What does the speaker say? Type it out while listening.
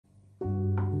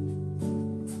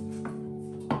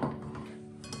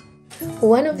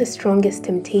One of the strongest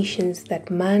temptations that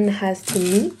man has to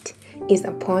meet is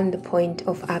upon the point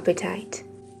of appetite.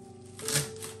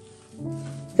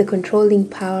 The controlling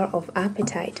power of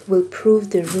appetite will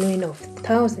prove the ruin of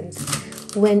thousands,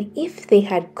 when if they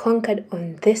had conquered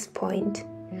on this point,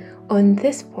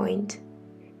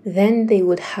 then they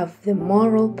would have the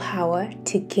moral power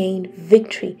to gain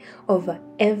victory over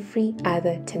every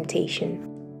other temptation.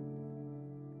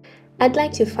 I'd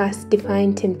like to first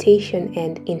define temptation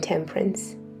and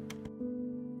intemperance.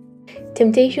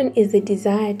 Temptation is the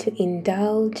desire to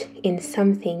indulge in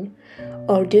something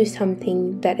or do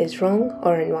something that is wrong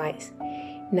or unwise.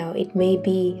 Now, it may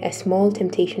be a small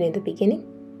temptation in the beginning,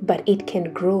 but it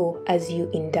can grow as you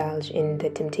indulge in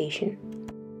the temptation.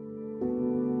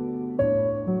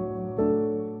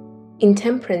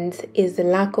 Intemperance is the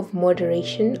lack of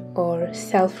moderation or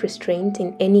self-restraint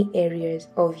in any areas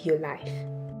of your life.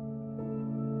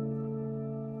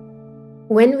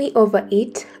 When we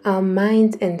overeat, our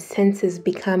minds and senses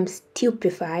become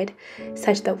stupefied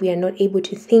such that we are not able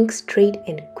to think straight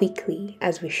and quickly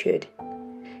as we should.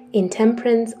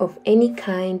 Intemperance of any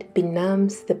kind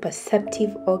benumbs the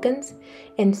perceptive organs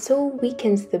and so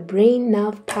weakens the brain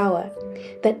nerve power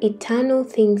that eternal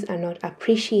things are not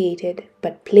appreciated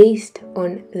but placed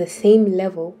on the same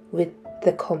level with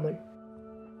the common.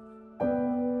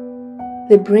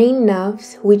 The brain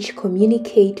nerves, which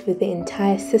communicate with the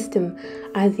entire system,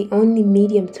 are the only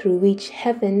medium through which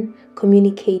heaven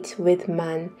communicates with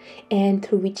man and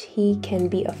through which he can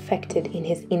be affected in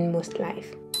his inmost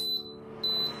life.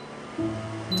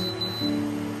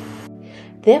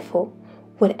 Therefore,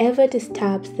 whatever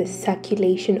disturbs the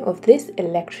circulation of this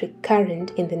electric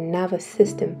current in the nervous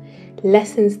system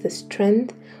lessens the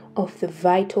strength of the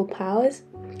vital powers,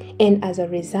 and as a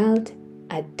result,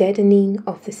 a deadening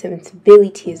of the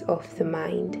sensibilities of the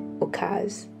mind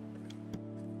occurs.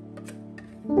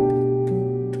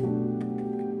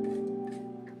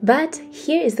 But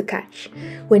here is the catch.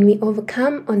 When we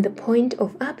overcome on the point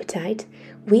of appetite,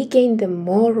 we gain the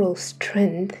moral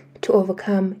strength to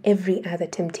overcome every other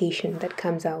temptation that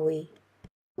comes our way.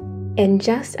 And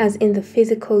just as in the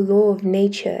physical law of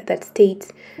nature that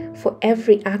states, for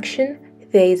every action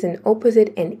there is an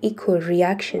opposite and equal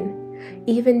reaction,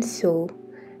 even so,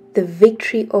 the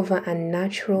victory over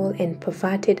unnatural and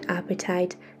perverted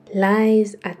appetite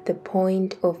lies at the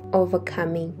point of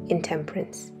overcoming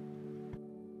intemperance.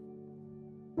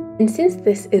 And since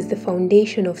this is the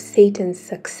foundation of Satan's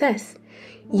success,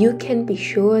 you can be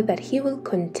sure that he will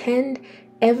contend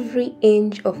every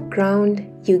inch of ground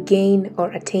you gain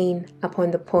or attain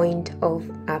upon the point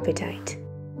of appetite.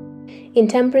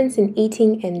 Intemperance in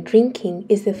eating and drinking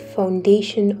is the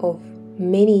foundation of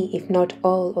many, if not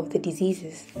all, of the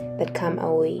diseases that come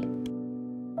our way.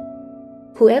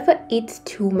 Whoever eats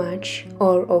too much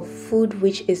or of food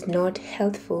which is not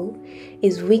healthful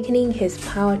is weakening his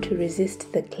power to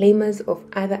resist the clamors of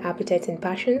other appetites and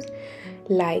passions,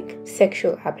 like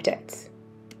sexual appetites.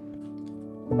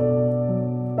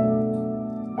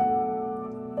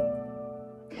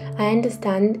 I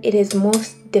understand it is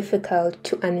most difficult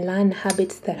to unlearn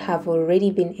habits that have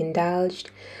already been indulged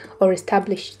or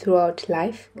established throughout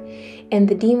life, and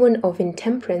the demon of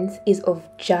intemperance is of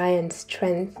giant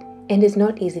strength and is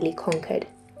not easily conquered.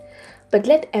 But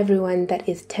let everyone that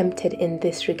is tempted in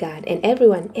this regard, and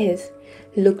everyone is,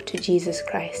 look to Jesus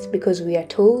Christ, because we are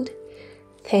told,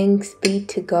 "Thanks be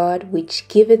to God which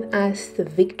giveth us the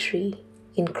victory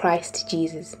in Christ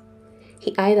Jesus."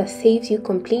 He either saves you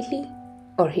completely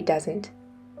or he doesn't.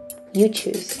 You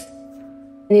choose.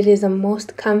 And it is a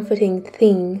most comforting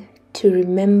thing to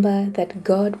remember that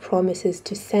God promises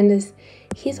to send us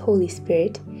His Holy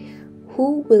Spirit,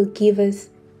 who will give us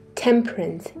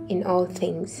temperance in all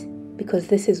things, because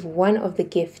this is one of the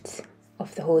gifts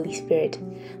of the Holy Spirit.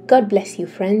 God bless you,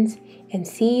 friends, and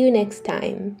see you next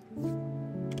time.